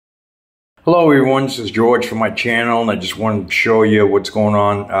Hello everyone, this is George from my channel, and I just wanted to show you what's going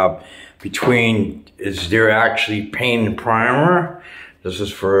on between, is there actually paint and primer? This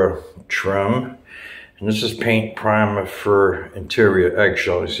is for trim, and this is paint primer for interior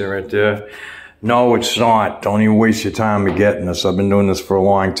eggshell. You see right there? No, it's not. Don't even waste your time of getting this. I've been doing this for a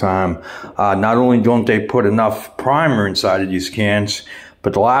long time. Not only don't they put enough primer inside of these cans,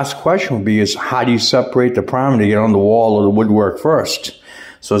 but the last question would be is how do you separate the primer to get on the wall or the woodwork first?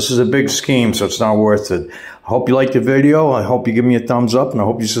 So this is a big scheme, so it's not worth it. I hope you liked the video. I hope you give me a thumbs up, and I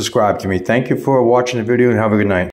hope you subscribe to me. Thank you for watching the video, and have a good night.